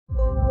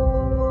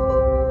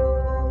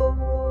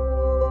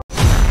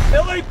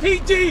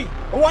LAPD,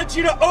 I want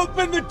you to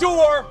open the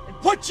door and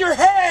put your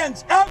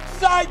hands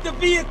outside the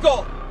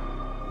vehicle.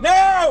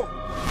 Now!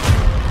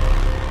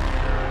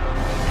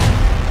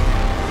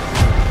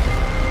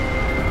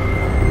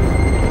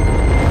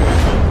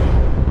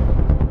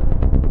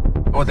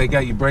 Oh, they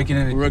got you breaking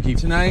in a rookie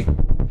tonight?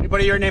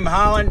 Anybody here named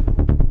Holland?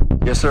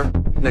 Yes, sir.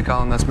 Nick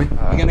Holland, that's me.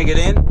 You gonna get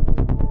in?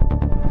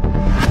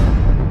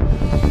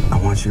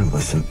 I want you to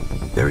listen.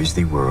 There is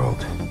the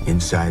world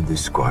inside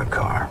this squad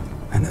car,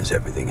 and there's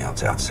everything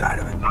else outside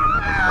of it.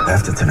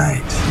 After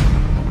tonight,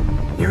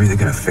 you're either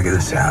gonna figure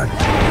this out,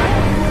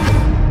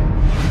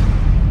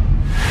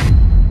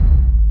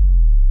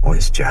 or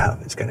this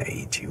job is gonna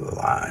eat you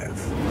alive.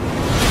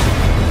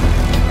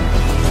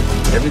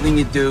 Everything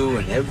you do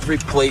and every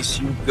place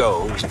you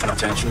go is a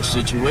potential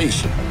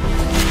situation.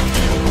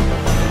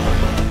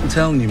 I'm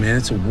telling you, man,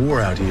 it's a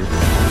war out here.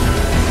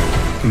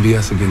 It can be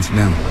us against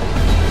them.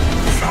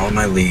 Follow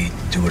my lead,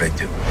 do what I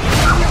do.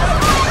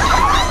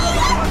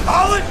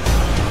 Holland!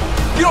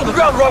 Get on the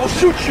ground or I will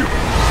shoot you!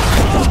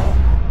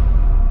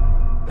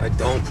 I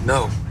don't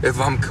know if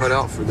I'm cut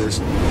out for this.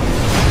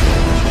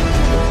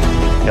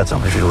 Got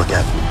something for you to look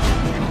at.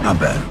 Not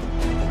bad.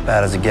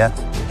 Bad as it gets.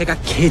 They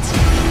got kids.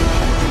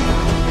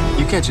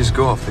 You can't just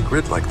go off the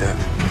grid like that.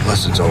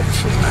 Lesson's over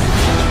for the night.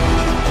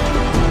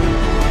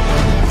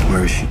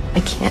 Where is she? I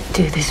can't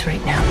do this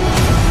right now.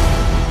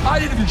 I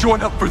didn't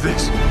join up for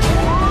this.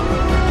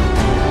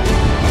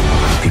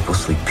 People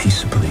sleep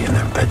peaceably in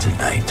their beds at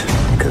night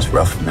because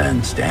rough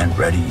men stand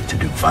ready to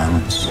do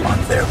violence on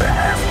their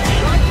behalf.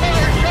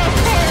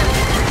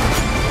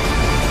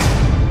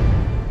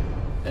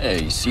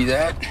 Hey, you see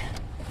that?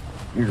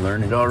 You're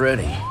learning it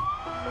already.